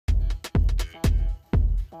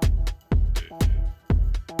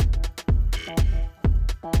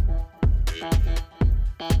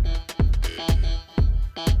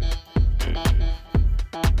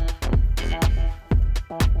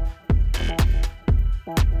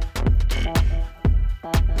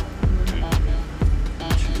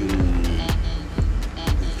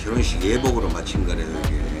결혼식 예복으로 마친 거래요.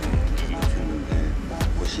 이게 했는데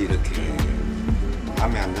옷이 이렇게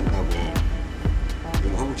마음에 안 든다고.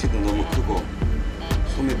 허벅지도 너무 크고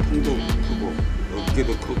소매 통도 크고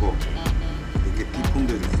어깨도 크고 이렇게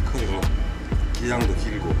뒷폼도 이렇게 커요. 기장도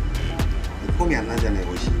길고 폼이 안 나잖아요.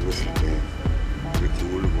 옷이 입었을 때 이렇게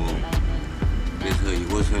울고. 그래서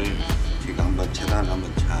이것을 제가 한번 재단을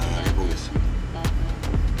한번 잘 해보겠습니다.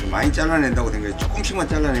 많이 잘라낸다고 생각해. 조금씩만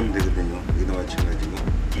잘라내면 되거든요. 여기도 마찬가지고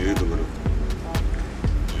여기도 그렇고.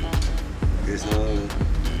 그래서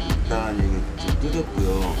일단 이거 좀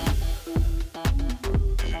뜯었고요.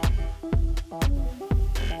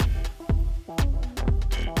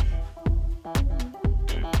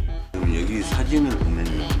 여기 사진을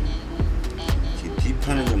보면요,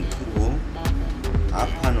 뒷판은 좀 크고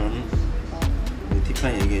앞판은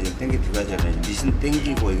뒷판이 여기에 좀 당겨 들어가잖아요. 밑은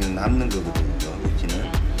당기고 여기는 남는 거거든요.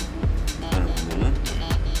 여기는 뒷판을 보면은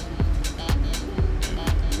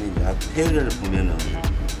이제 앞에를 보면은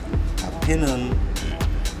앞에는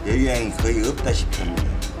여유양이 거의 없다시피 합니다.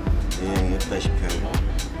 여유양이 없다시피 하고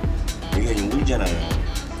여기가 좀 울잖아요.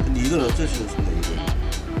 근데 이건 어쩔 수 없습니다.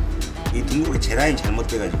 이 등록이 제 라인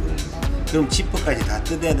잘못돼가지고 그럼 지퍼까지 다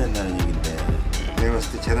뜯어야 된다는 얘기인데, 내가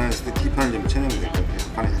봤을 때 재단했을 때 뒷판을 좀 쳐내면 될 것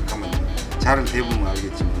같아요. 판에 잠깐만요. 잘은 대보면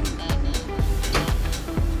알겠지만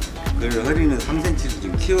그걸 허리는 3cm를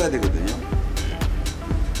좀 키워야 되거든요.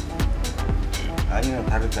 아니면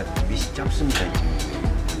다를까 밑이 짧습니다. 이렇게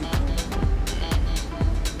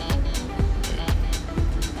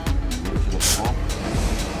놓고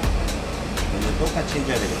먼저 똑같이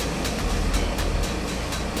해줘야 되거든요.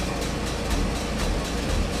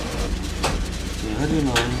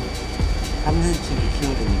 허리는 3cm를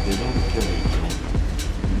키워야 되니까 이 정도 키워야 되겠죠.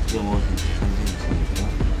 2.5cm, 3cm니까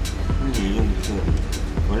허리는 이 정도 키워야 되겠죠.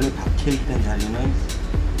 원래 박혀있던 자리는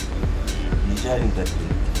이 자리까지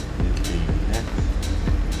이렇게 되어 있는데,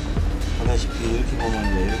 보다시피 이렇게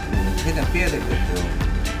보면 최대한 빼야 될 것 같아요.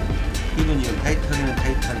 힙은 지금 타이트하기는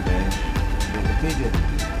타이트한데 이렇게 빼줘야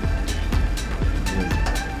됩니다.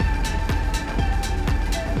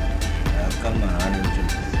 약간만 안에 좀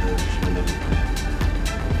더 집어넣어볼게요.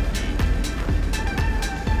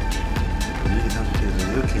 이 상태에서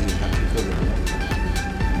이렇게 박힐거든요.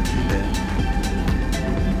 근데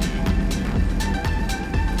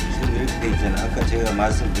지금 이렇게 돼 있잖아요. 아까 제가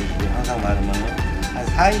말씀드렸듯이 항상 말하면 한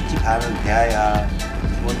 4인치 반은 돼야,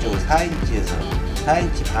 기본적으로 4인치에서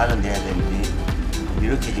 4인치 반은 돼야 되는데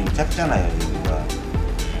이렇게 지금 작잖아요. 여기가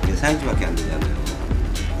이게 4인치밖에 안 되잖아요.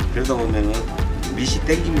 그러다 보면은 밑이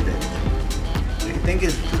땡깁니다. 이렇게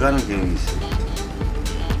땡겨서 들어가는 경향이 있어요.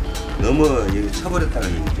 너무 여기 쳐버렸다는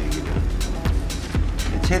얘기죠. 여기를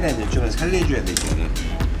최대한 이쪽은 살려줘야 되죠.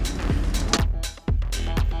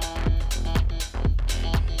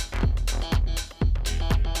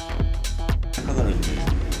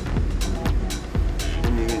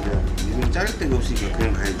 그럼 이게 이제 이건 자를 데가 없으니까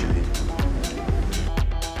그냥 가야죠.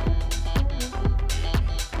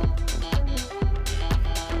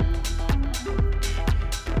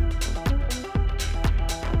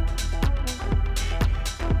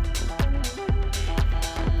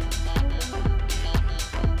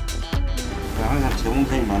 항상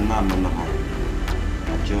제공선이 맞나 안 맞나 봐요.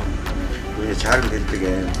 맞죠? 그래서 잘 될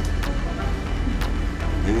때게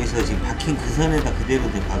여기서 지금 박힌 그 선에다 그대로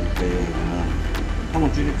박을 거예요. 이거는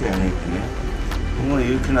형은 줄일 거예요. 안 했거든요. 형은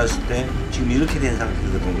이렇게 놨을 때 지금 이렇게 된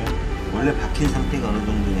상태거든요. 원래 박힌 상태가 어느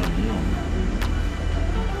정도냐면요,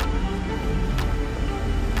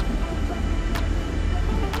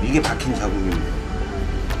 이게 박힌 자국입니다.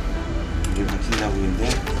 이게 박힌 자국인데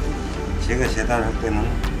제가 재단할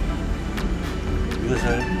때는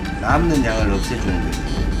이것을 남는 양을 없애주는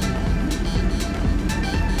거예요.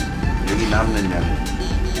 여기 남는 양을,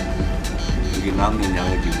 여기 남는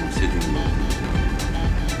양을 지금 없애주는 거예요.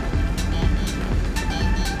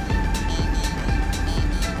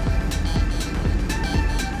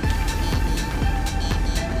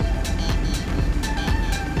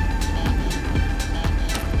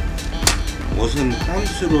 옷은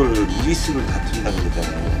땀수를, 미스를 다툰다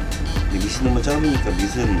그러잖아요. 밑이 너무 짧으니까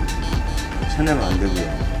밑은 쳐내면 안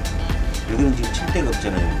되고요. 여기는 지금 칠 데가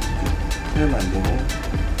없잖아요. 쳐내면 안 되고,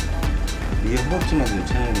 위에 허벅지만 지금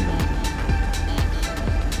쳐내는 겁니다.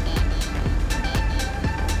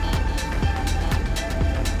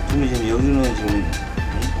 지금 여기는 지금,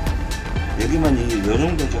 여기만 이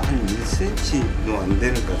정도 한 1cm도 안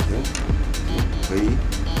되는 것 같아요. 거의.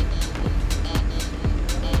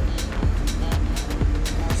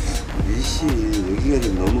 밑이 여기가 좀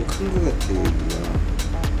너무 큰 것 같아요. 여기가.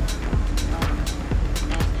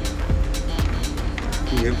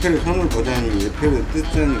 옆에를 손을 보자니, 옆에를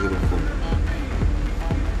뜯자니 그렇고,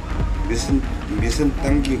 몇은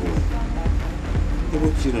당기고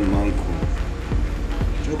허벅지는 많고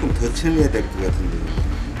조금 더 쳐내야 될 것 같은데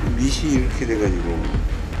밑이 이렇게 돼가지고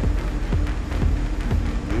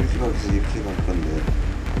이렇게 가서 이렇게 갈 건데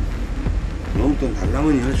너무 또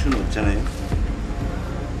달라머니 할 수는 없잖아요.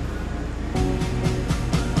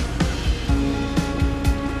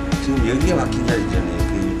 지금 여기가 막힌 자리 있잖아요.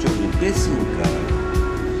 그 이쪽을 뺐으니까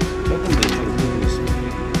조금 더 이쪽으로 빼주겠습니다.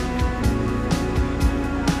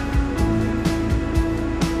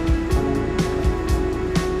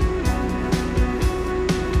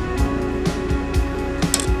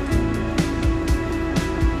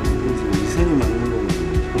 이 선이 맞는 거거든요.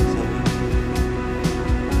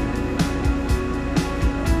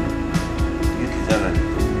 이렇게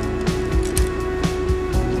잘라니까.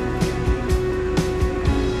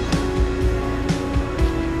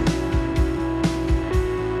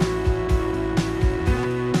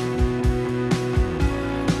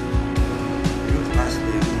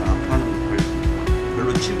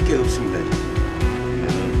 게 없습니다.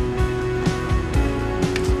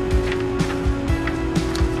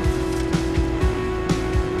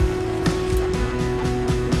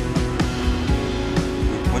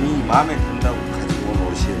 본인이 마음에 든다고 가지고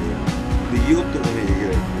오셔야 돼요. 근데 이 옷도 보면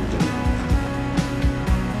이게 좀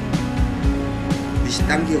밑이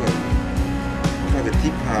당겨가지고 아까 그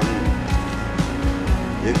뒷판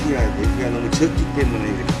여기가 너무 적기 때문에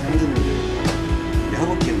이렇게 당기는 거예요.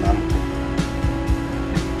 허벅지는 남고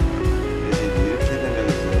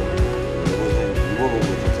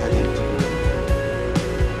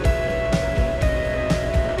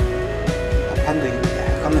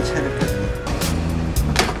약간만 차이를 빼서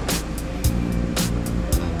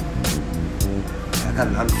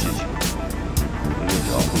약간 남치지고 여기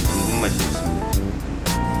조금 궁금맛이 있습니다.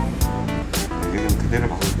 여기는 그대로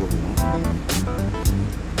바꿀 거고요.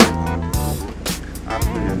 앞을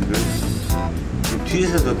여기를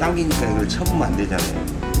뒤에서도 당기니까 이걸 쳐보면 안 되잖아요.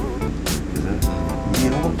 그래서 이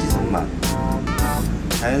허벅지 선만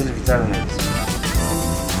자연스럽게 잘라내겠습니다.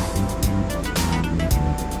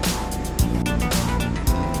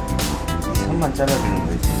 만 잘라주는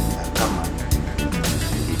거지. 약간만.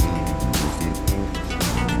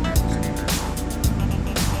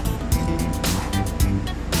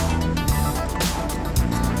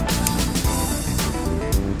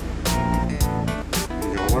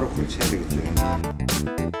 이제 오바로 걸쳐야 되겠죠.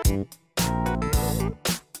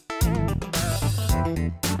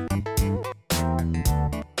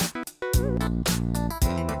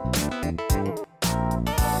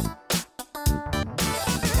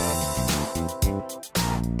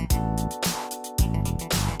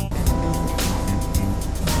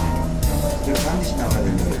 반드시 나와야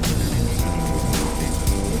된다.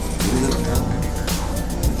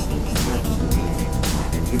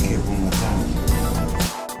 이렇게 보면 맞잖아.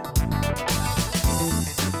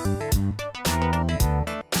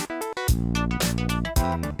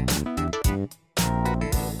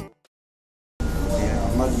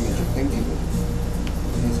 안 맞으면 좀 당기고.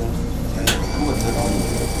 그래서 한번 더 나오면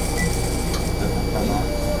돼요. 갔다가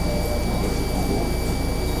이렇게 보고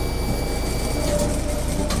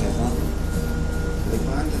이렇게 해서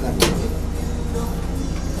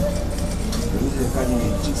여기서까지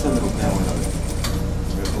직선으로 그냥 올라가요.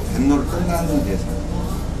 그리고 뱃놀 끝나는 데서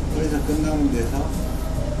그래서 끝나는 데서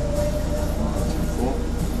잡고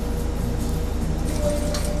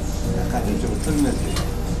약간 이쪽으로 틀면서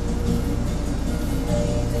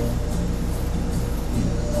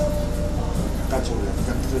바깥쪽으로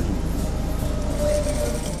약간 틀어줍니다.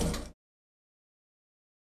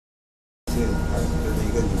 그래도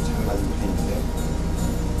이건 좀 잘 맞는 편인데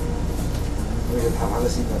여기 다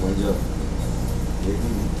박았으니까 먼저 여기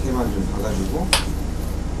밑에만 좀 박아주고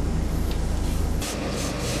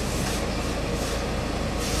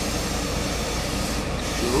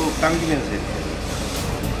쭉 당기면서 이렇게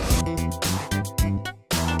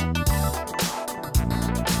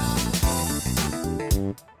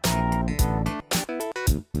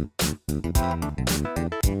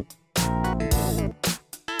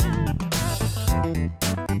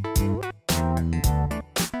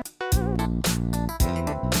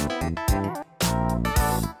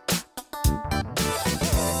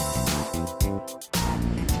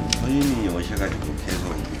손님이 오셔가지고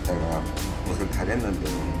계속 있다가 옷을 다 냈는데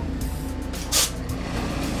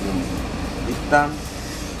지금 일단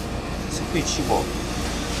스피 치고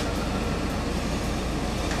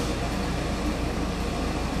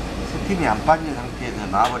스핀이 안 빠진 상태에서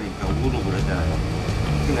나와버리니까 무릎을 하잖아요.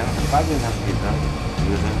 스핀이 항상 빠진 상태에서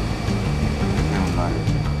이것을 이렇게 하면 나와요.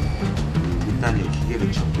 일단 이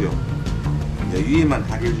기계를 쳤고요. 위에만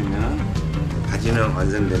다려주면 바지는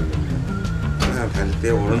완성되는 겁니다. 항상 다닐 때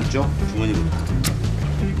오른쪽 주머니부터.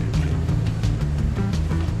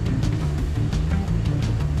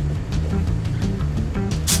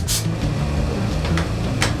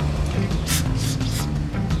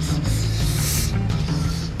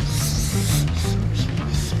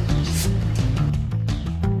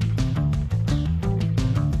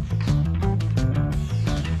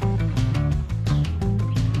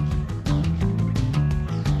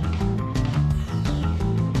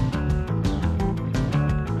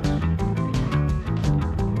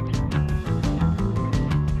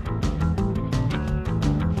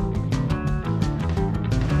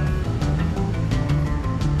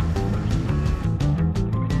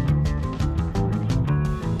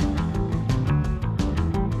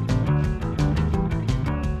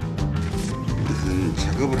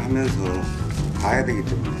 작업을 하면서 봐야 되기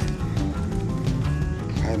때문에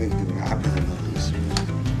앞에서 놔두고 있습니다.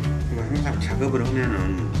 그리고 항상 작업을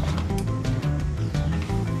하면은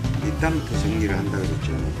밑단부터 정리를 한다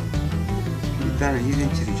그랬죠. 밑단을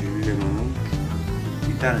 2cm를 줄이려면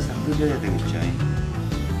밑단을 싹 뜯어야 되겠죠.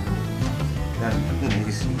 일단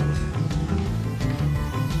뜯어내겠습니다.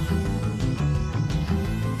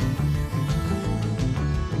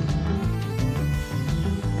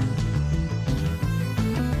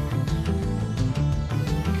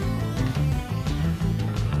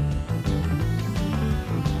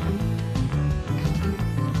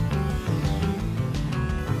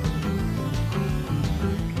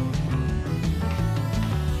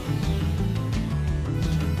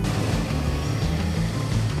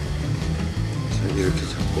 이렇게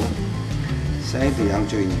잡고 사이드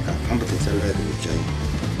양쪽이니까 반부터 잘라야 되겠죠.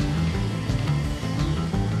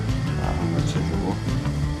 딱 맞춰주고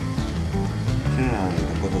핀을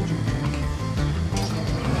하나에다 걷어주고 이렇게.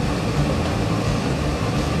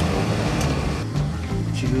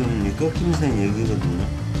 지금 이 꺾임선이 여기거든요.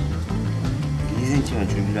 2cm만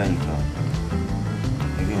줄이라니까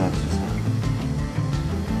여기 맞춰서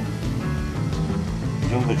이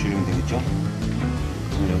정도 줄이면 되겠죠.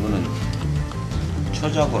 그럼 이거는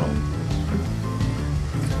초작으로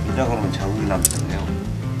이작으로는 자국이 남잖아요.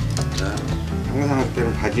 자, 항상 할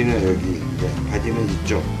때는 바지는 여기, 바지는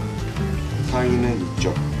이쪽, 상의는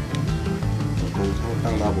이쪽. 거기서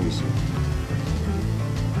딱 놔보겠습니다.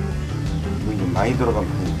 이거 이제 많이 들어가면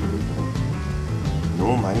되고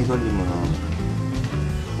너무 많이 돌리면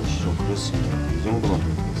옷이 좀 그렇습니다. 이 정도만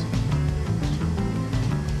돌리겠습니다.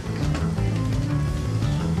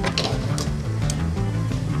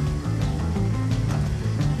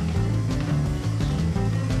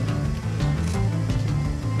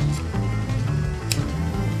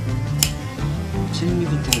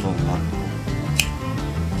 정도는 놔두고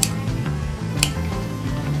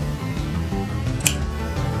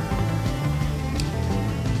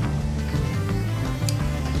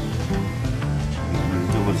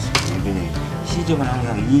잊어버렸습니다. 이번에 시접은 항상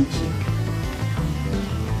 2인치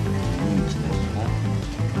내주고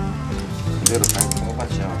그대로 다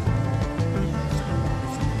똑같이 하고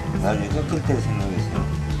나중에 꺾을 때 생각해서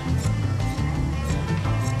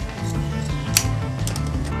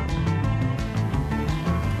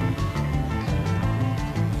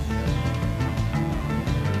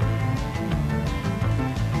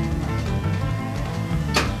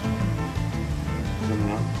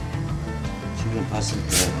봤을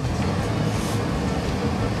때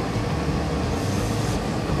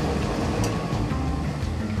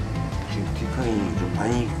지금 뒷칸이 좀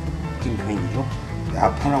많이 낀 편이죠.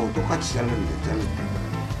 앞판하고 똑같이 자르면 돼. 자를 때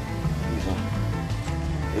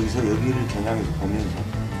여기서 여기를 겨냥해서 보면서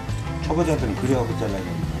초보자들은 그래갖고 잘라야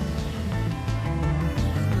됩니다.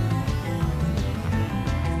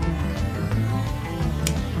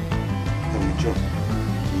 그럼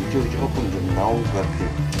이쪽이 조금 좀 나온 것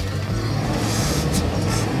같아요.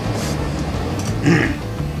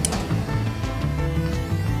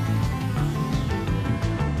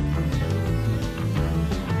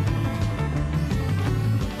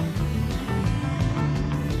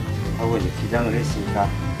 하고 이제 기장을 했으니까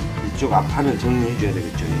이쪽 앞판을 정리해 줘야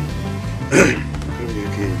되겠죠. 그럼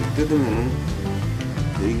이렇게 뜯으면은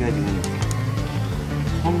여기가 지금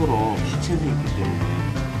손으로 휘쳐져 있기 때문에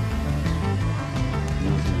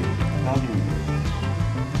이것을 이렇게 따주면 돼요.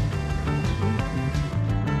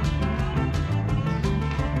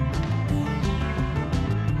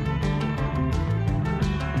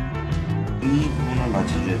 이 부분을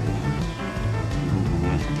맞춰줘야 돼요. 이 부분을.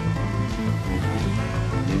 그래서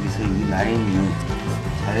여기서 이 라인이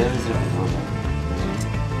자연스럽게 들어가요.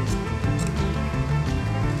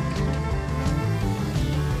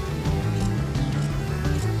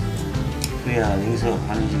 그래야 여기서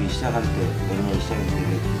바느질이 시작할 때, 머리머리 시작할 때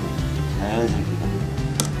자연스럽게 갑니다.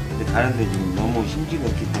 근데 가는데 지금 너무 심지가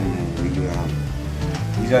없기 때문에 여기가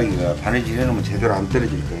일하기가 바느질 해놓으면 제대로 안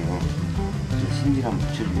떨어질 거예요. 심지를 한번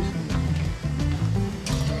붙여주겠습니다.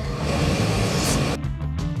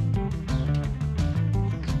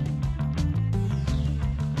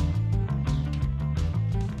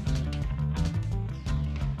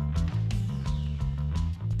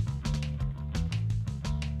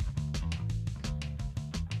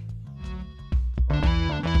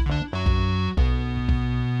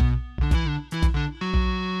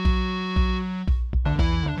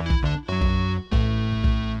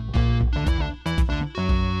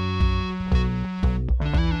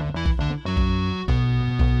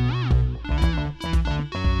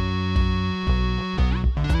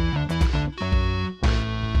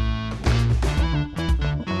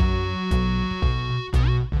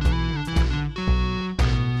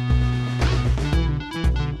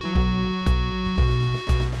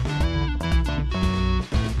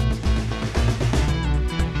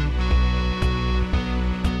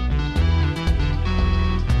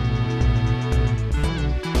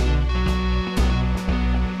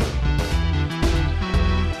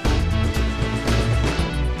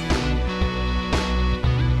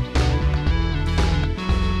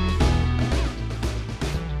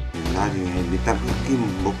 나중에 밑단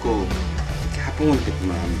볶음 먹고 이렇게 합봉을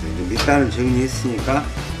때뿐만 합니다. 이제 밑단을 정리했으니까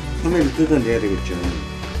소매를 뜯어내야 되겠죠. 지금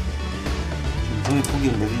소매 폭이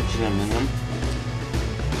몇 인치냐면은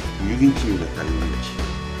 6인치입니다. 딱 6인치.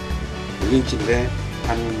 6인치인데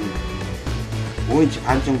한 5인치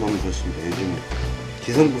반 정도면 좋습니다. 요즘에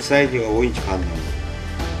기성복 사이즈가 5인치 반 정도.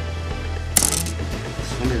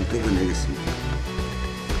 소매를 뜯어내겠습니다.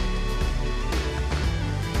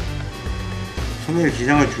 소매를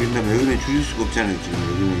기장을 줄인다면 여기는 줄일 수가 없잖아요. 지금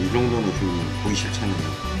여기는 이 정도는 줄이면 보기 싫잖아요.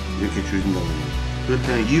 이렇게 줄인다고 하면.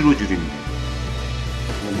 그렇다면 2로 줄입니다.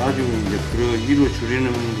 나중에 이제 그 2로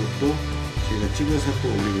줄이는 것도 제가 찍어서 또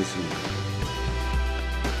올리겠습니다.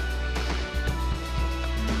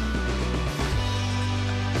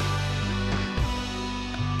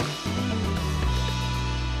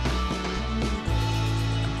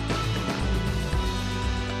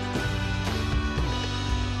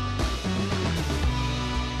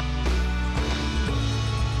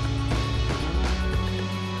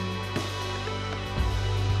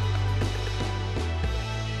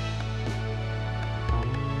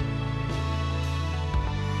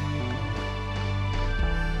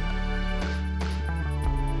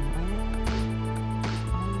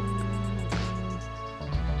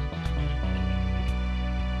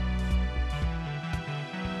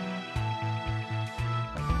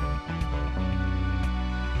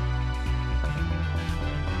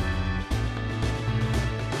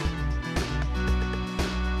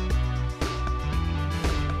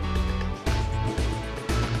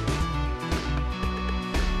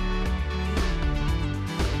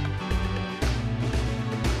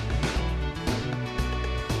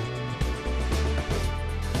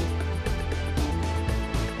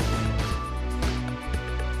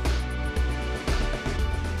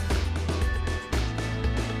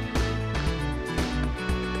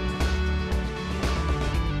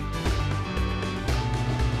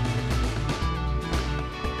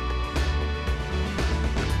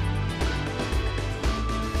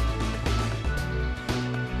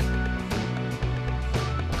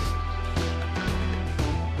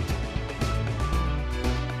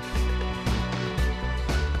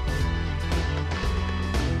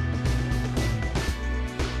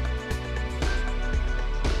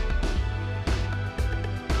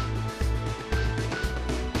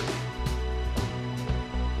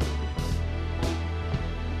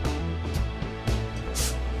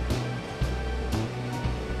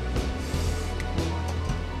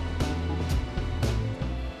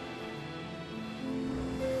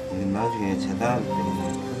 나중에 재단할 때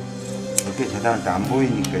어깨 재단할 때 안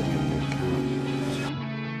보이니까 지금 이렇게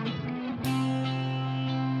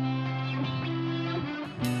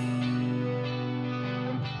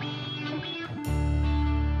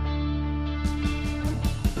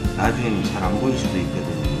나중에는 잘 안 보일 수도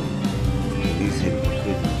있거든요. 여기서 이렇게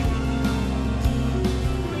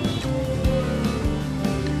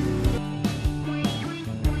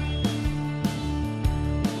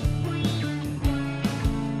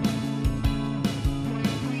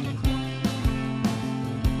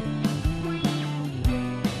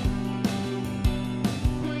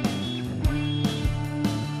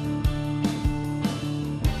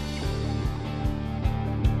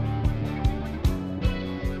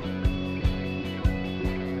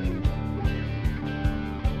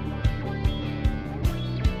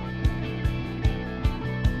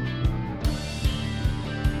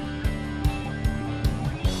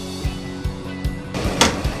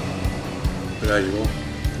그래가지고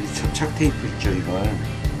이 접착 테이프 있죠, 이걸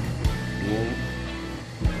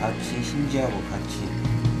같이 심지하고 같이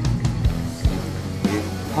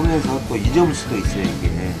하면서 또 잊어볼 수도 있어요.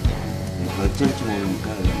 이게 어쩔지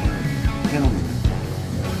모르니까 해놓으면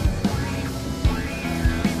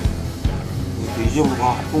또 잊어보고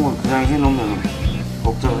한번 그냥 해놓으면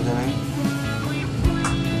복잡하잖아요.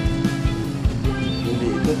 근데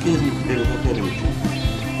꺾여서 그대로 꺾여야 되겠죠.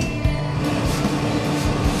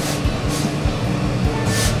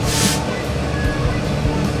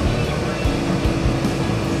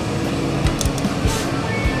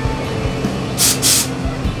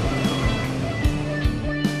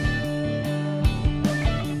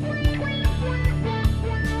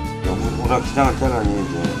 기장을 잘라내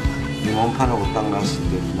이제 이 원판하고 딱 놨을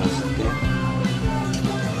때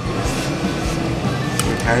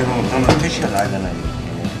이렇게 해보면 그러면 표시가 나잖아요.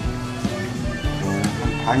 이렇게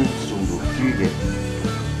한 반인치 정도 길게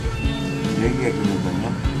여기가 길거든요.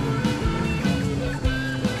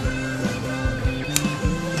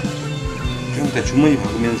 좀 이따 주머니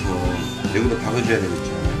박으면서 여기도 박아줘야 되겠죠.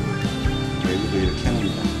 여기도 이렇게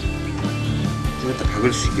합니다. 좀 이따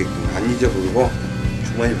박을 수 있게끔 안 잊어버리고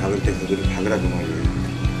주머니 박을 때 그거를 박으라고 말이에요.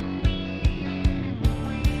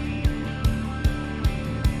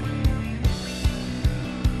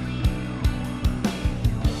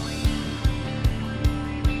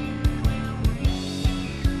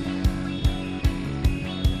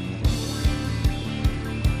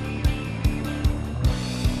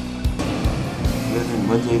 그래서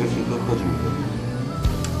먼저 이렇게 꺾어줍니다.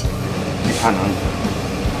 이 판은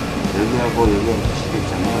여기하고 여기하고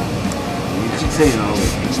붙이겠잖아요. 일직선이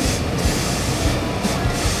나오겠죠.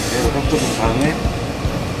 그래서 꺾어준 다음에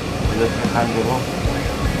이렇게 반대로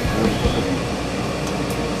이렇게 꺾어줍니다.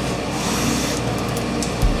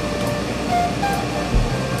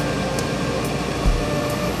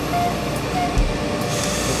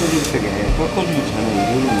 꺾어줄 때에 꺾어주기 전에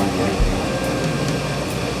이거를 먼저 해요.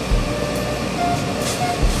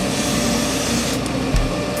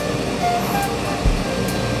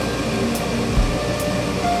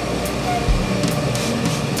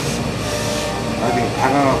 나중에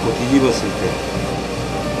박아갖고 뒤집었을 때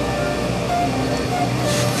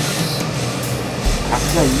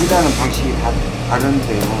각자 일하는 방식이 다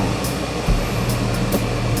다른데요.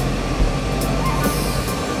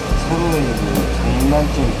 서로의 그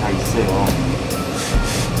장단점이 다 있어요.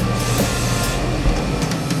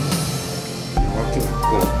 왁스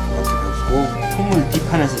받고 폼을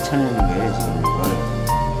뒷판에서 쳐내는 거예요. 지금 이걸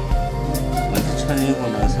먼저 쳐내고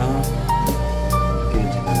나서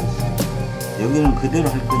이렇게 잡아냈어요. 여기는 그대로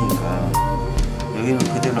할 거니까 여기는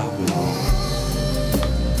그대로 하고요.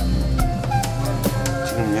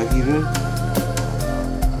 지금 여기를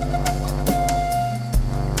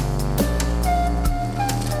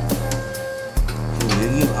지금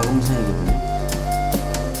여기가 박음선이거든요.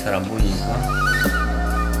 잘 안 보이니까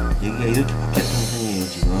여기가 이렇게 박혔던 선이에요.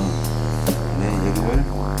 지금 네, 여기를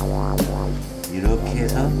이렇게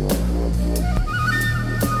해서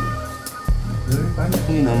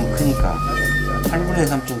손이 너무 크니까 8분의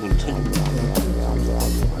 3 정도를 쳐줍니다.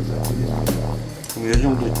 그럼 이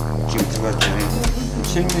정도 지금 들어갔잖아요.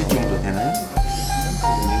 7mm 정도 되나요?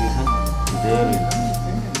 여기서 그대로 이렇게.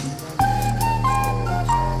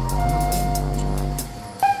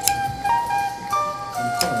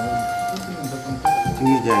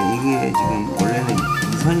 이게 지금 원래는 이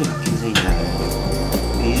선이 박힌 선이잖아요.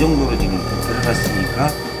 이 정도로 지금 들어갔으니까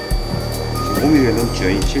 5mm가 넘죠.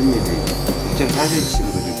 이 7mm. 2.4cm로 지금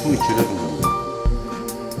품이 줄어든 겁니다.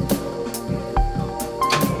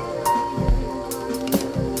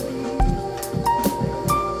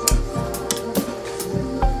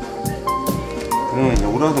 그러면 이제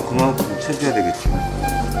오라도 그만큼 쳐줘야 되겠죠.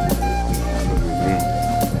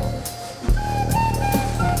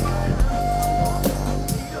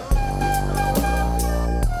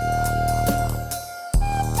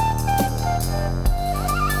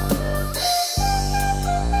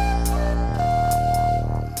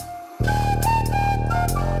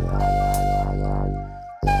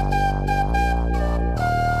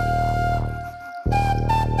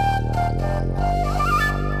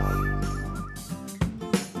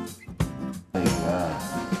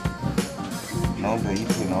 나온다.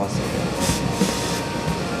 이쁘게 나왔어요.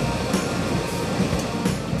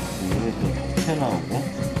 얘네 또 튀어나오고,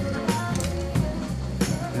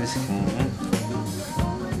 그래서 보면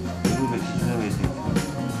여기를 기준으로 해서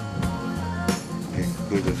이렇게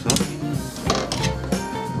그려줘서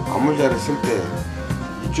앞물자를 쓸 때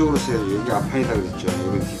이쪽으로 써야 여기 앞판이다 그랬죠.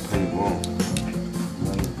 여기 뒷판이고,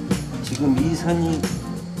 지금 이 선이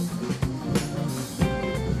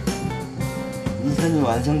선이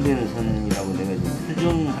완성되는 선이라고 내가 지금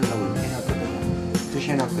표준하려고 이렇게 해놨거든요.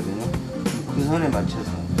 표시해놨거든요. 그 선에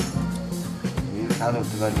맞춰서 이렇게 안으로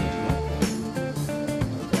들어가지고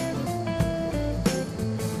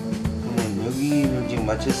그러면 여기를 지금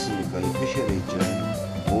맞췄으니까 이 표시가 되어 있죠.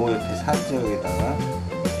 오 옆에 사쪽에다가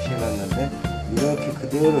표시해놨는데 이렇게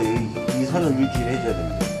그대로 여기 이 선을 유지를 해줘야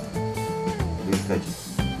됩니다. 여기까지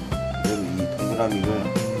그대로 이 동그라미를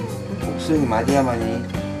곡선이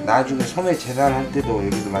맞아야만이 나중에 소매 재단할 때도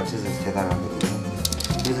여기를 맞춰서 재단하거든요.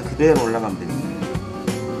 그래서 그대로 올라가면 됩니다.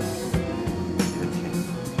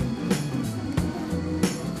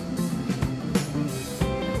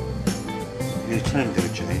 이렇게 쳐내면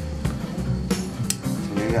되겠죠.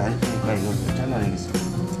 여기 안 있으니까 이걸 좀 잘라내겠습니다.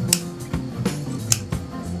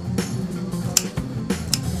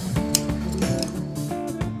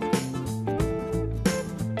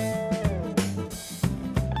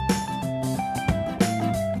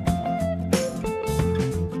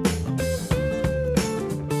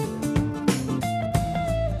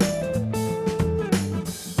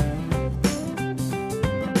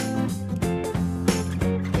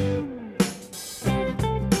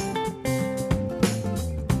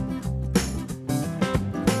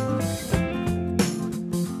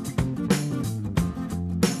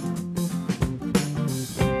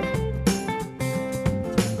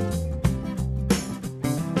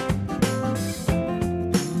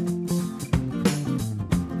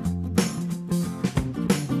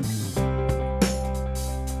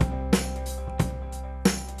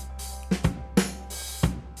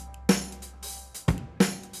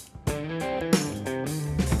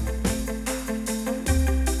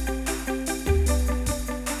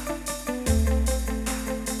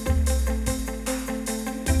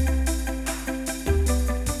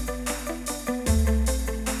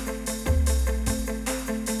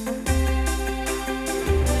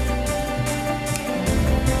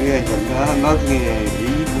 그게 이제 나중에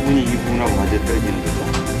이 부분이 이 부분하고 맞아 떨어지는 거죠.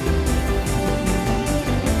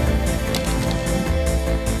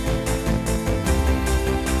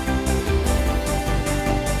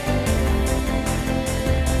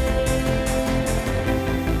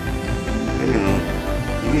 그러면은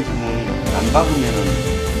이게 지금 안 박으면은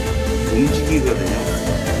움직이거든요.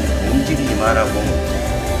 움직이지 말라고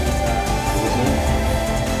이것은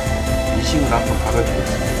이식을 한번 박아주고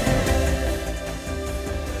있습니다.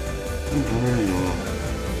 보면은요,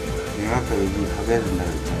 내가 아까 여기 박아야 된다고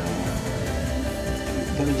했잖아요.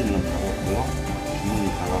 떨어지는 건 박았고요, 주문이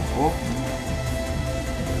박았고,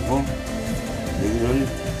 그리고 여기를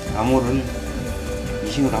암홀은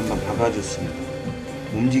이식을 한번 박아줬습니다.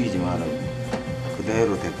 움직이지 말라고 그대로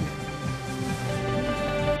되고요.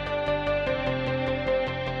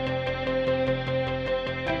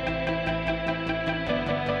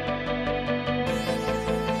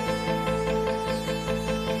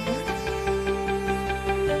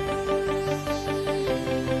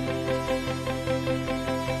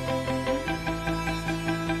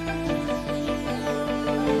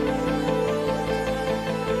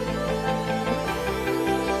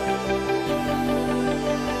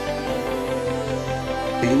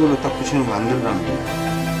 이걸로 딱 붙여놓으면 안 들어갑니다.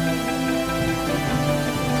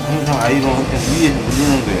 항상 아이롱 할 때 위에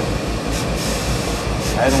누르는 거예요.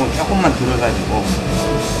 아이롱을 조금만 들어가지고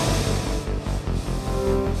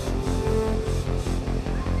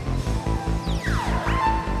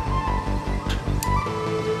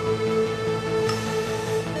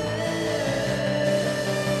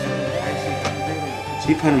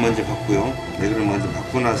지판을 먼저 받고요. 여기를 먼저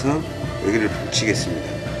받고 나서 여기를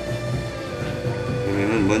붙이겠습니다.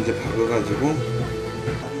 그러면은 먼저 박아가지고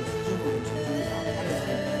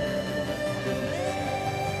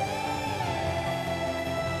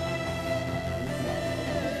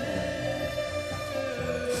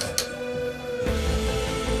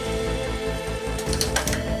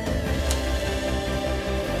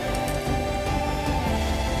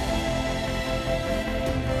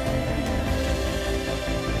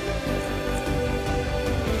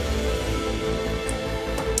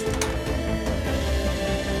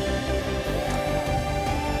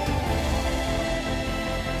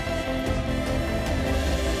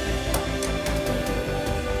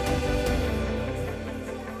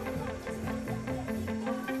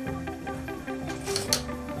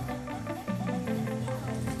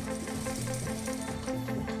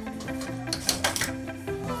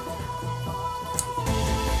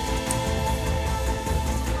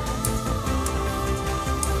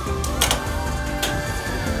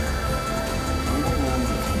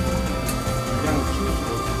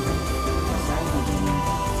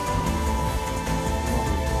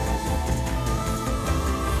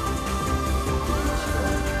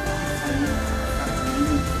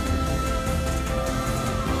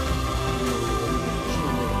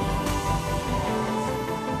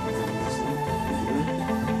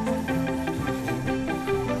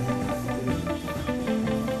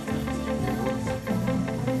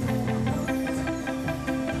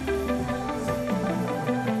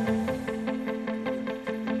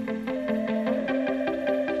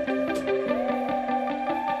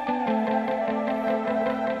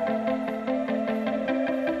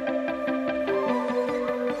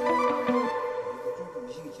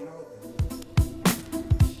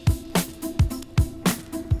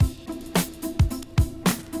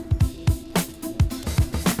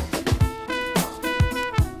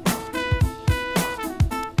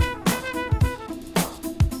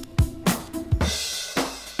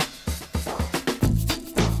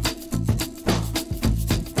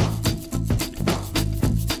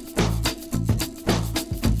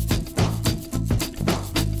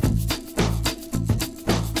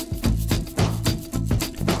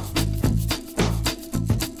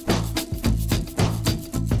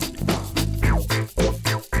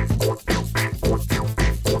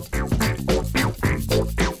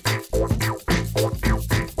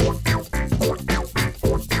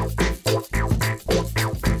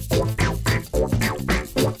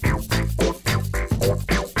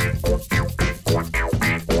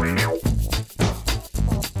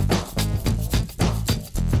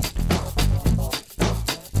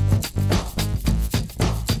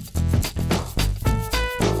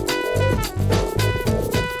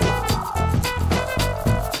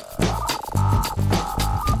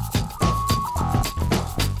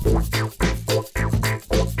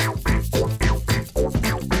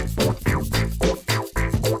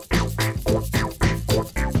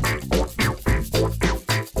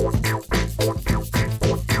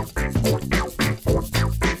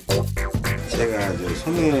제가 저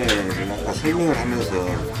소매를 아까 설명을 하면서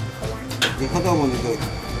이렇게 하다 보니까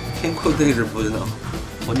캠코더리를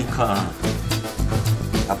보니까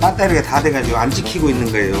배터리가 다 돼가지고 안 찍히고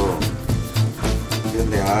있는 거예요.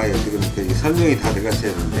 그런데 지금 설명이 다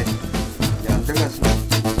돼갔어야 되는데 이제 안 돼갔어.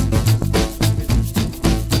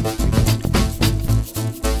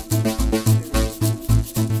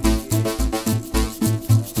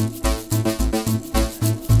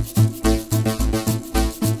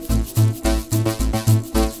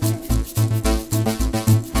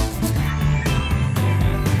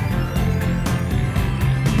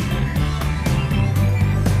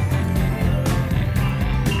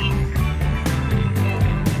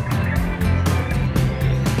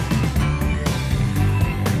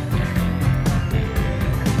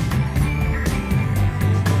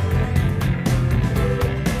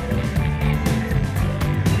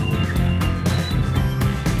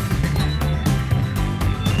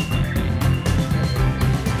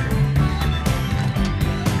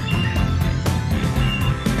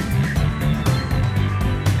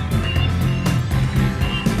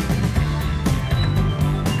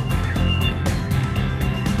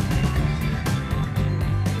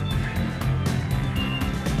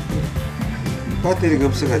 배터리가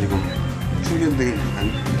없어가지고 충전등이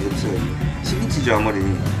없어가지고 10인치죠 앞머리.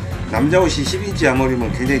 남자 옷이 10인치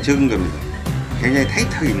앞머리면 굉장히 적은 겁니다. 굉장히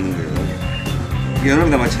타이트하게 입는 거예요. 이게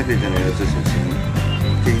여름에 맞춰야 되잖아요. 어쩔 수 없이.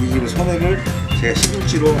 이 지금 소매를 제가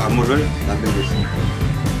 10인치로 앞머리를 만들고 있습니다.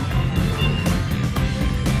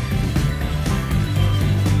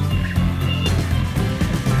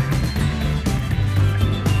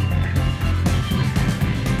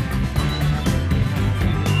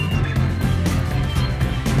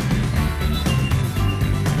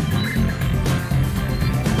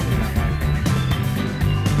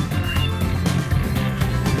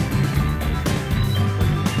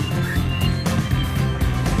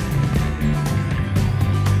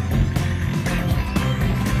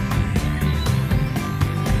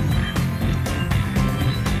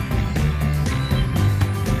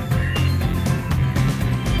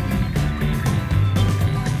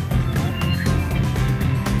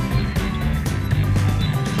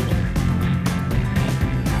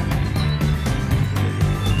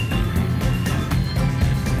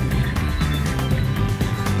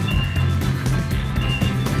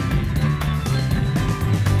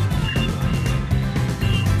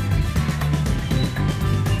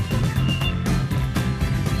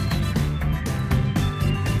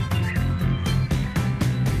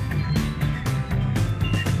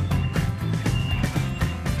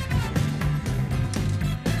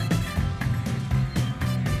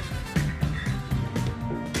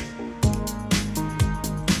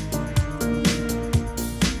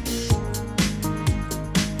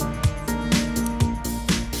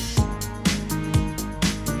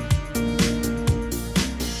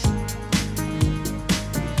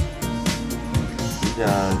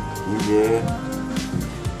 자, 이제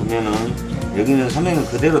보면은 여기는 소매는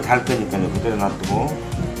그대로 달 거니까요. 그대로 놔두고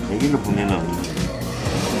여기를 보면은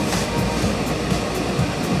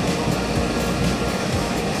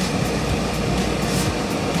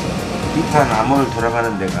뒷판 암호를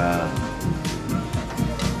돌아가는 데가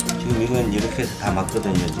지금 이건 이렇게 해서 다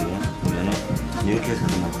맞거든요. 지금 보면은 이렇게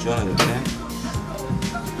해서도 맞죠. 이렇게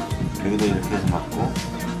여기도 이렇게 해서 맞고.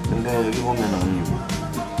 근데 여기 보면은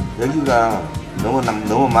여기가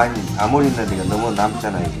너무 많이 암홀 있는 데가 너무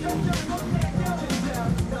남잖아요 지금.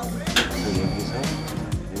 그래서 여기서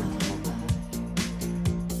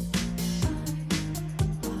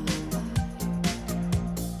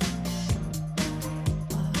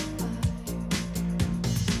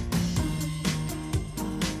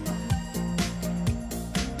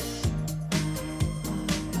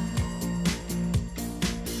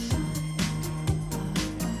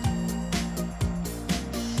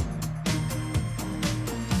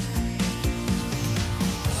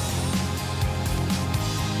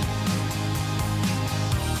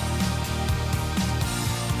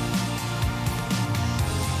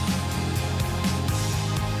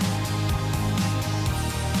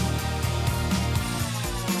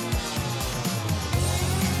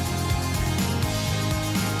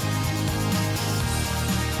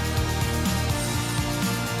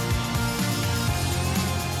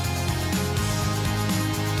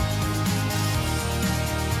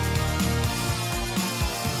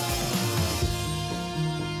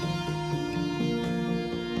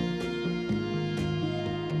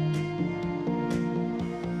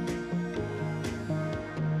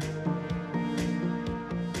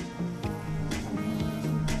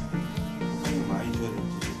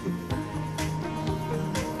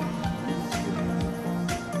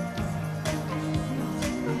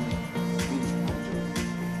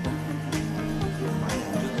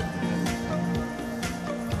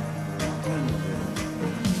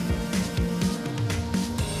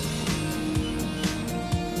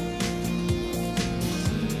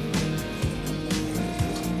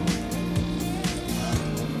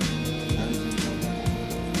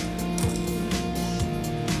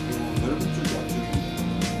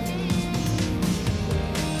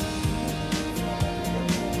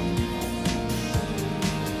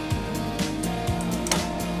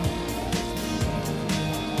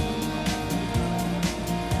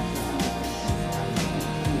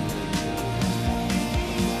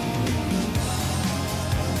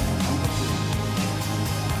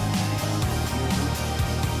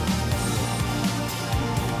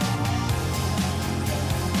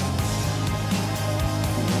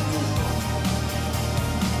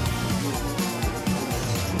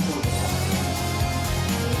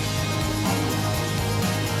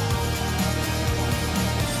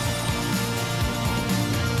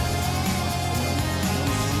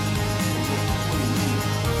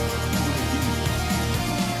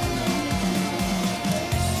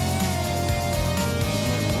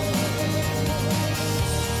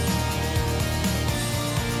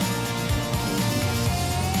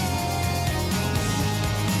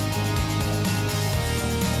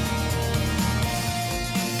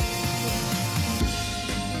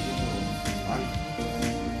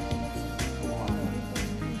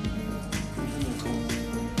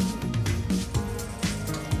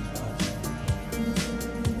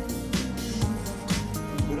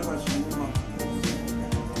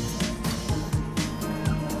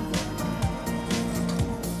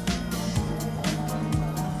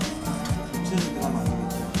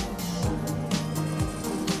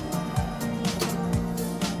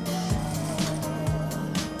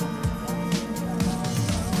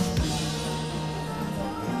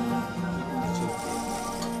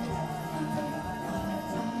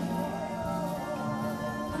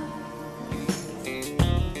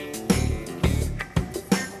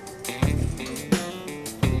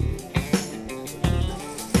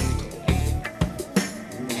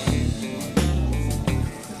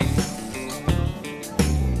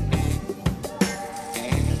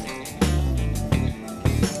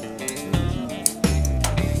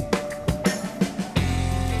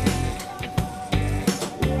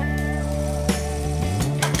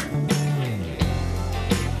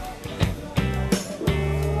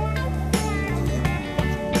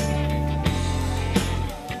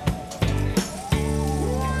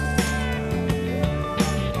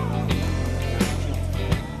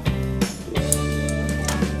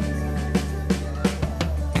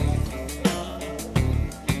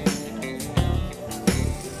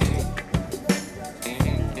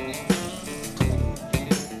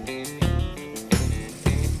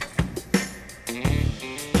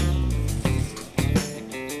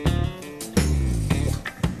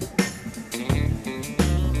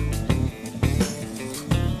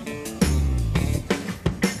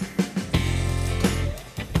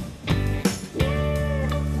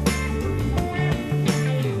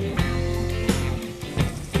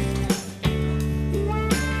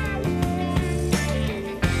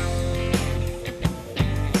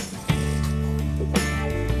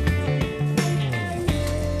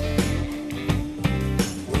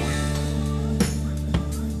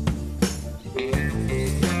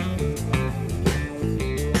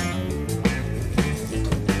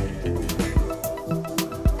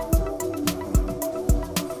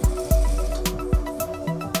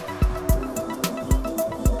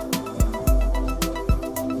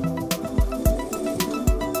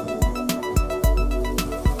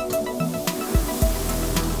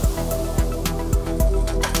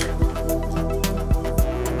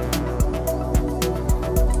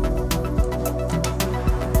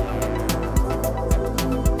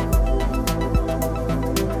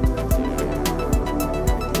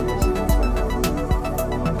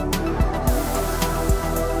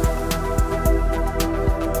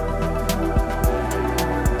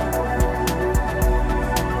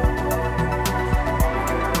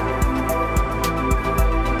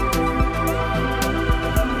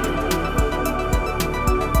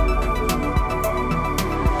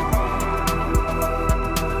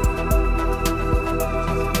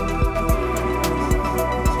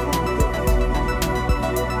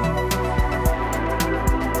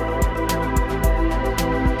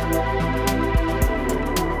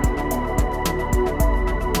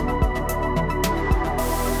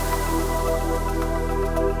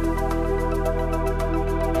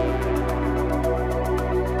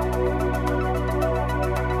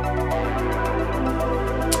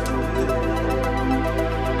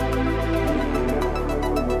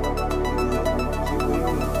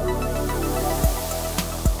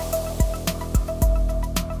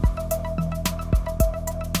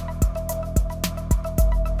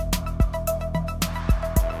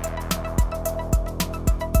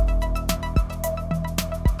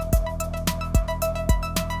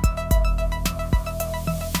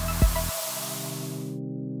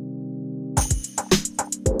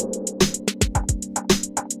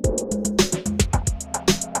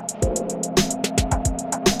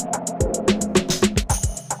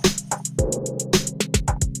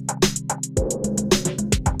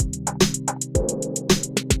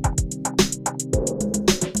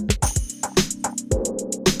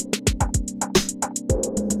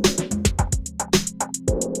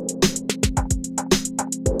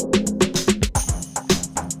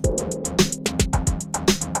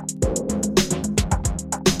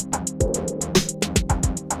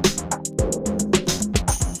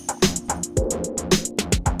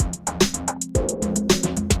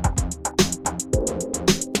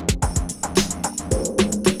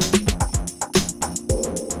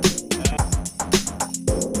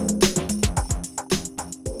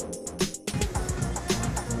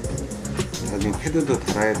패드도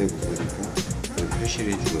달아야 되고 그러니까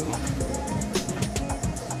표시를 해주고요.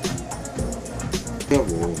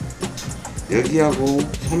 여기하고 여기하고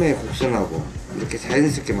소매 곡선하고 이렇게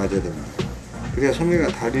자연스럽게 맞아야 됩니다. 그래야 소매가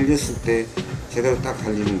달렸을 때 제대로 딱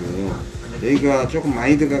달리는 거예요. 여기가 조금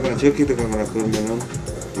많이 들어가거나 적게 들어가거나 그러면은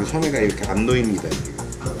소매가 이렇게 안 놓입니다.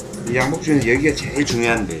 이 양복 중에서 여기가 제일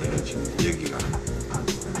중요한데요. 지금 여기가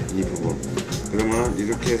이 부분. 그러면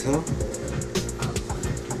이렇게 해서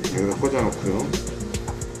여기다 꽂아 놓고요.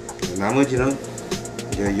 나머지는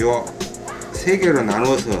이제 요 세 개로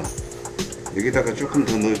나눠서 여기다가 조금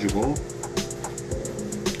더 넣어주고,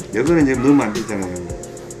 여기는 이제 넣으면 안 되잖아요.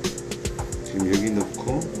 지금 여기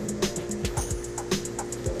넣고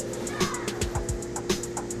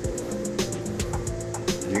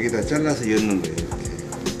여기다 잘라서 엮는 거예요.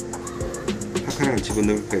 이렇게 파카랑을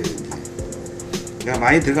집어넣을 거예요. 이제 내가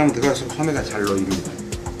많이 들어가면 들어갈수록 소매가 잘 놓입니다.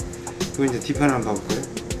 그리고 이제 뒤편 한번 봐볼까요?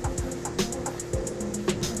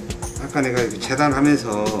 아까 내가 이렇게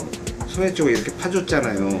재단하면서 소매 쪽을 이렇게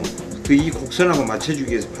파줬잖아요. 그 이 곡선하고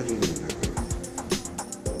맞춰주기 위해서 파준 겁니다.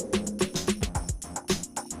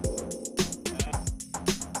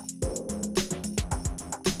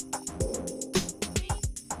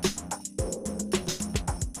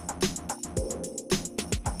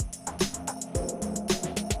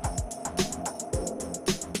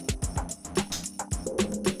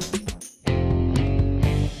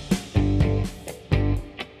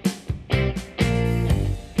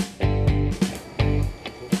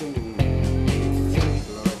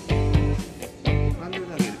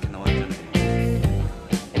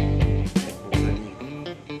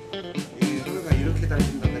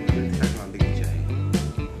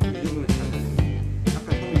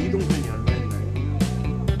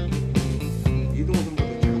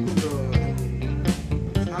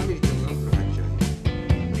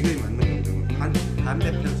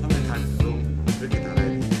 반대편 소매 달도 그렇게 달아야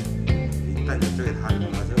돼요. 일단 이쪽에 달고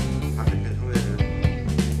나서 반대편 소매를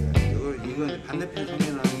이건 반대편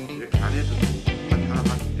소매는 이렇게 안 해도 한번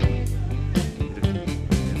달아봤기 때문에 이렇게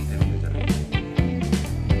되는 거잖아요.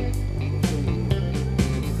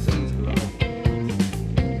 곡선이 잘 나오고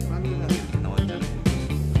반대장이 이렇게 나왔잖아요.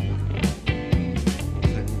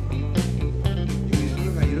 곡선이 여기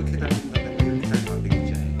소매가 이렇게 달린다든가 이렇게 달면 안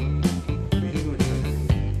되겠죠.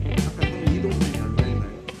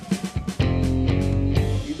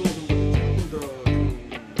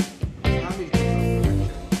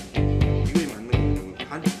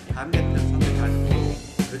 반대편 소매 달고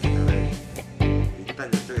그렇게 달아요.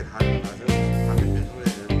 일단 이쪽에 달고 나서 반대편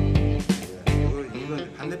소매를 이건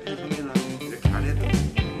반대편 소매는 이렇게 안 해도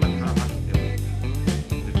한번 달아봤기 때문에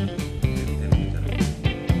이렇게 되는 거잖아요.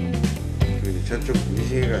 그리고 저쪽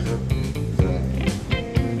미싱에 가서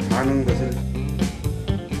다는 것을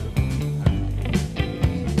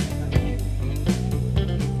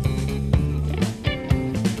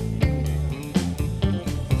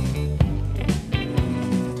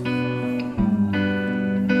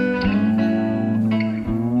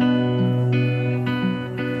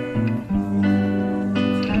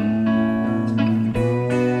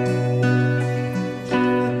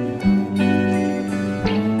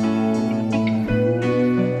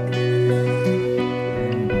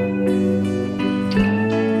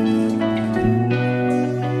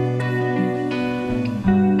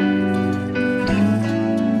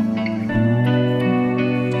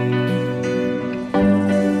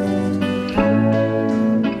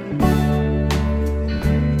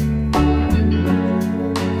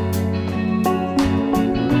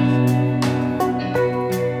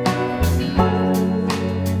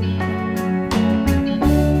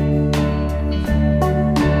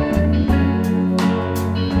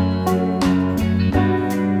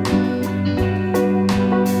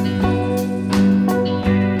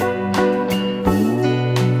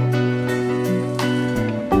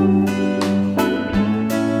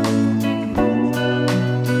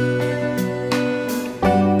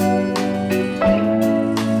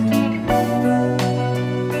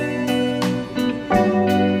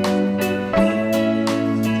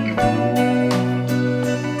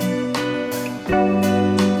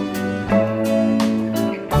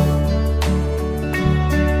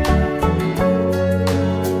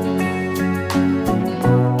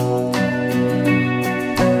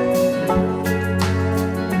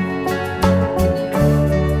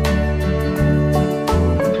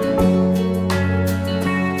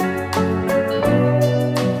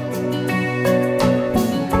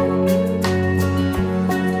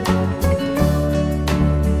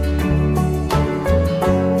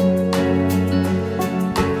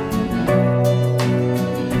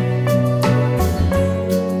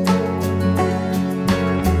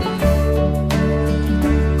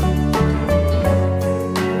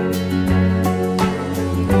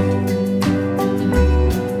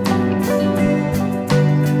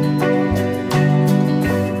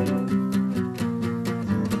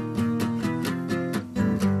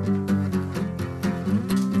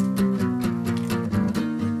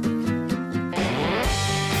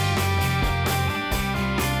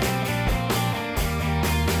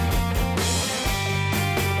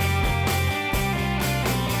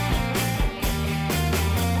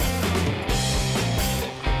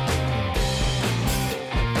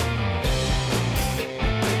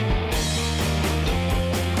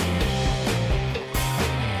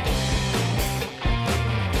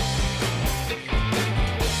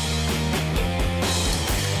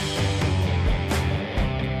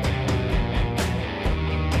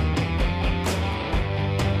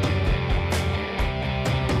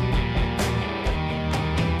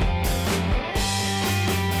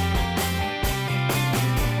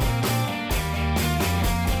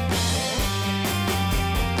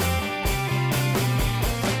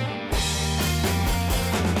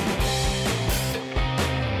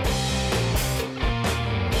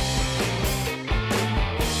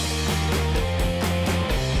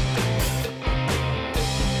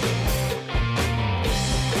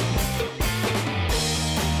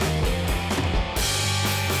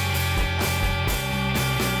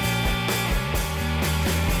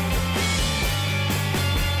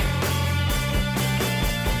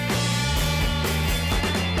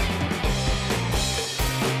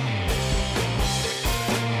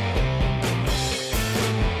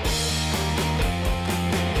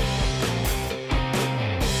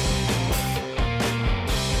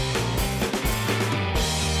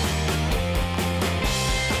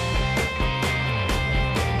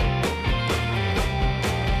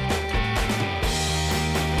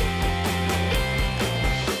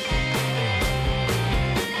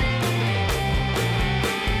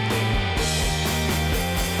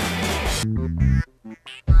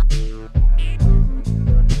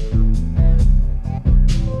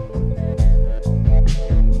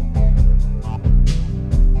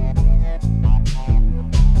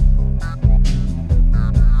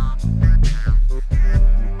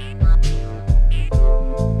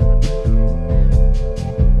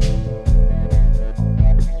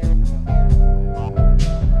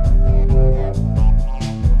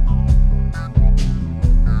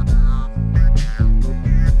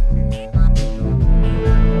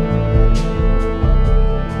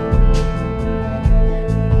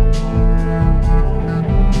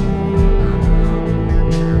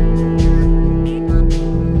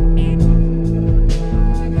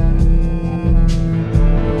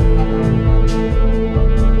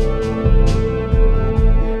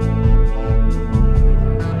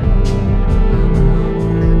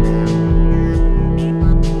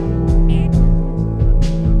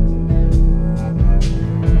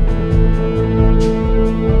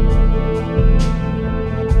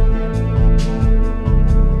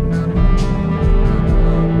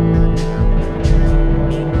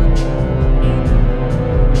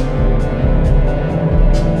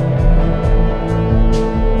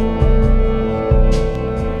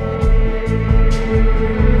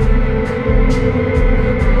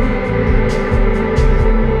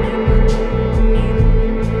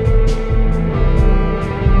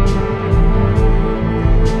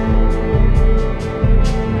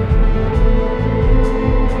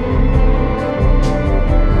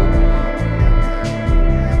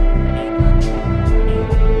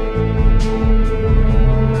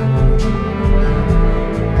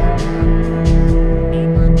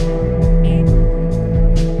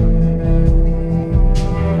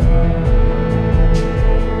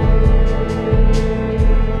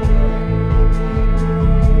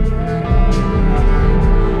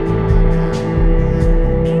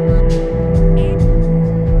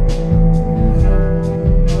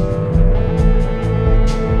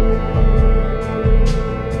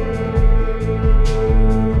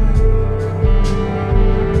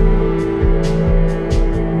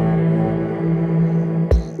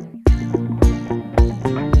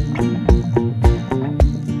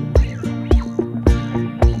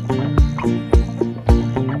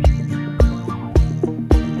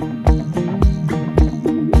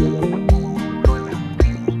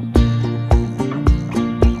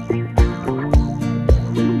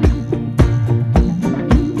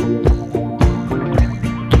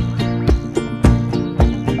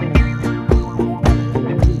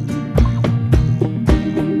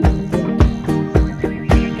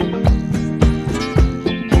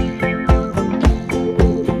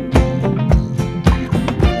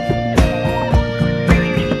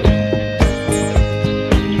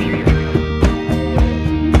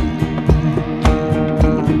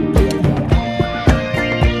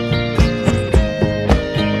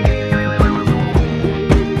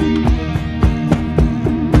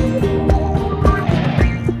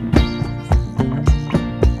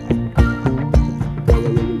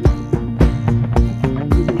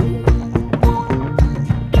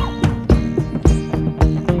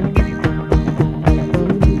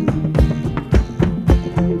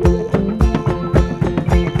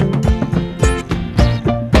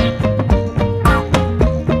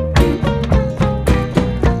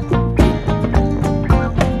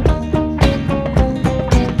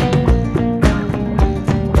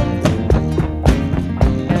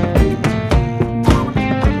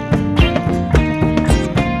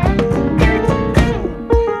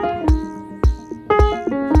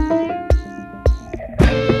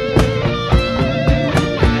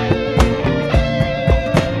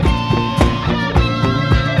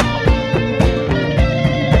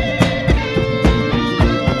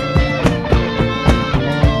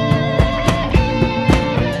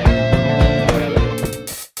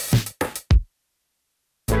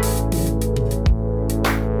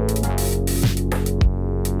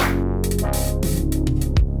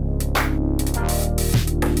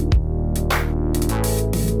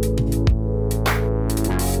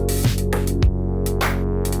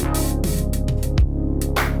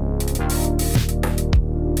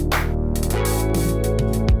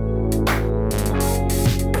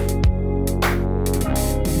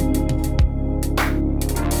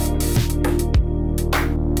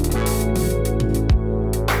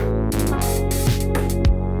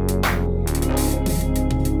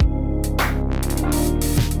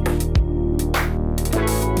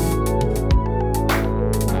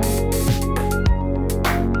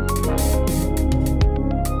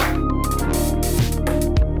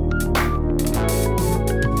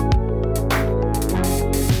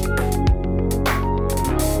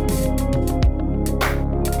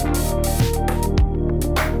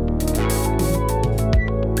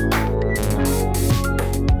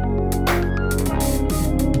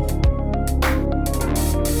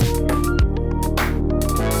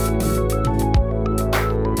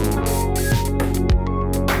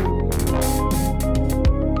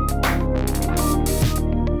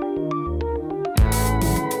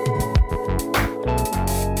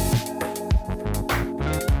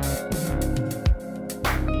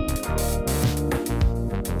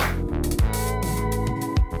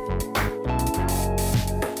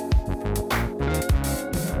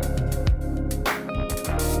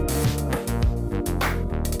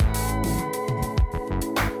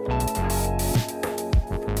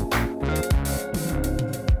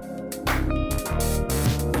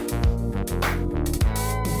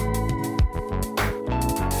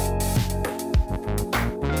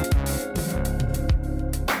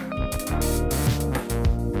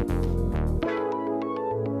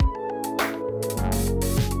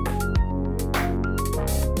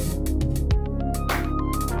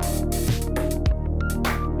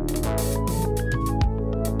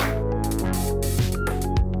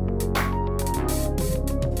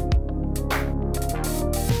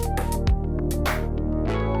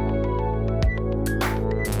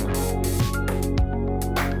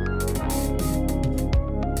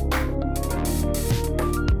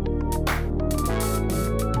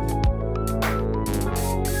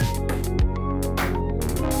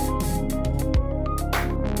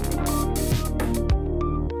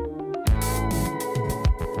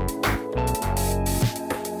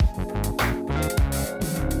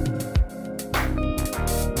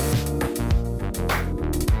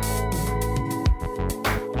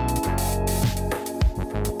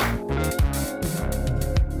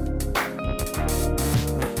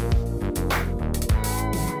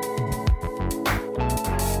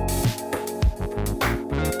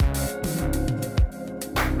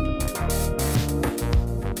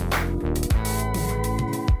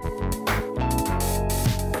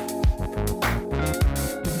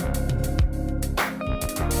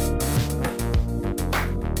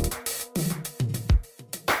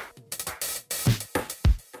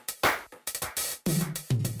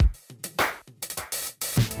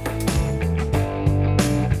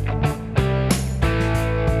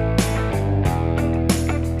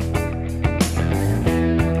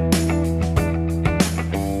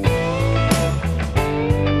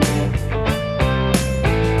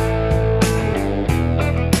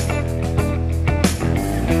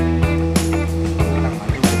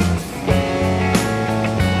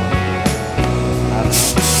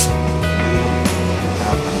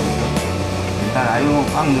아이롱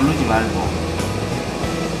꽉 누르지 말고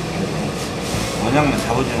원형만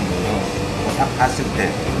잡아주는 거예요. 딱 봤을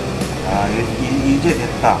때 아, 이제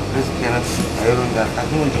됐다. 그래서 걔는 아이롱에다 딱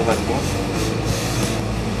힘을 줘가지고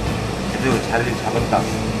제대로 자리를 잡았다.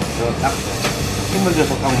 그래서 딱 힘을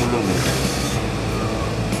줘서 꽉 누르는 거예요.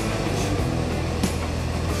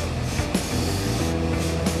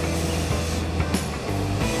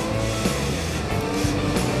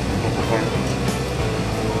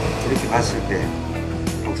 이렇게 봤을 때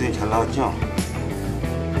곡선이 잘 나왔죠?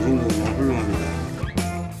 이 정도면 훌륭합니다.